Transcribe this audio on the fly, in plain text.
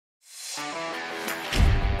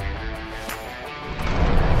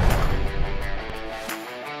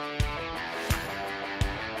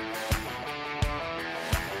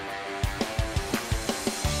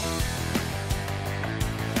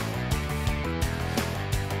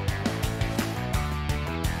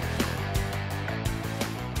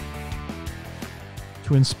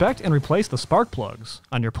To inspect and replace the spark plugs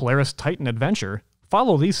on your Polaris Titan adventure,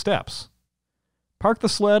 follow these steps. Park the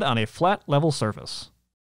sled on a flat, level surface.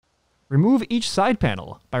 Remove each side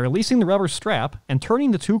panel by releasing the rubber strap and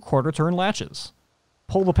turning the 2 quarter-turn latches.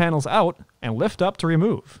 Pull the panels out and lift up to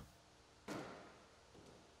remove.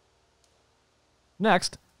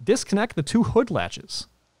 Next, disconnect the 2 hood latches.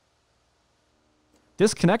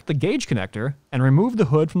 Disconnect the gauge connector and remove the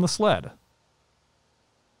hood from the sled.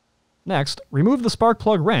 Next, remove the spark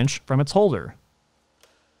plug wrench from its holder.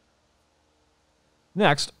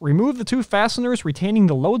 Next, remove the 2 fasteners retaining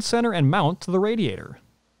the load center and mount to the radiator.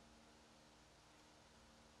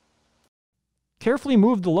 Carefully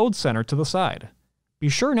move the load center to the side. Be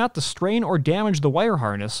sure not to strain or damage the wire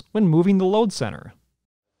harness when moving the load center.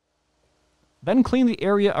 Then clean the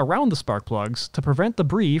area around the spark plugs to prevent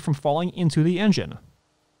debris from falling into the engine.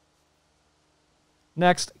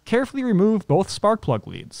 Next, carefully remove both spark plug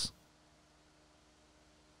leads.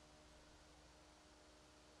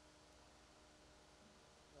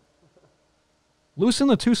 Loosen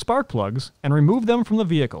the 2 spark plugs and remove them from the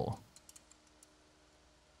vehicle.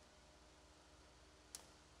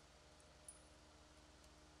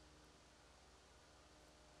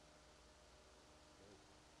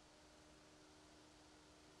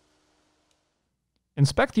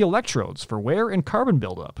 Inspect the electrodes for wear and carbon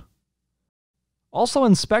buildup. Also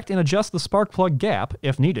inspect and adjust the spark plug gap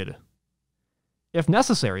if needed. If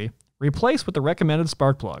necessary, replace with the recommended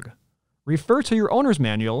spark plug. Refer to your owner's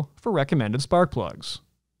manual for recommended spark plugs.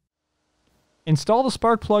 Install the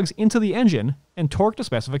spark plugs into the engine and torque to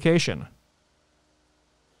specification.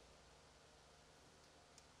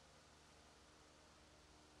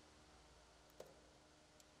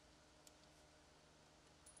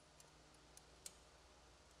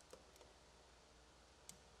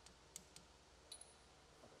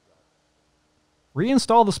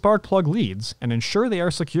 Reinstall the spark plug leads and ensure they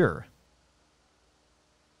are secure.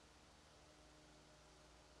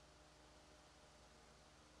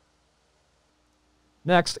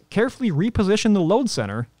 Next, carefully reposition the load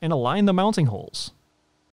center and align the mounting holes.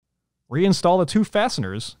 Reinstall the 2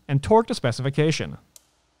 fasteners and torque to specification.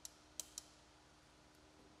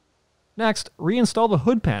 Next, reinstall the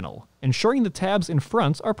hood panel, ensuring the tabs in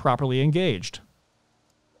front are properly engaged.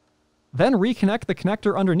 Then reconnect the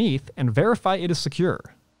connector underneath and verify it is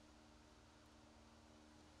secure.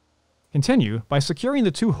 Continue by securing the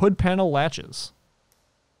 2 hood panel latches.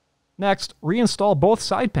 Next, reinstall both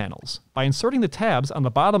side panels by inserting the tabs on the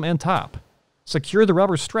bottom and top. Secure the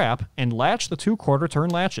rubber strap and latch the 2 quarter-turn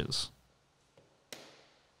latches.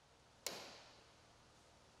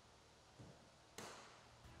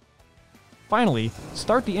 Finally,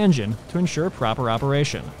 start the engine to ensure proper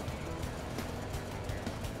operation.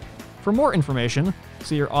 For more information,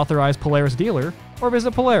 see your authorized Polaris dealer or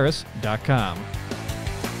visit Polaris.com.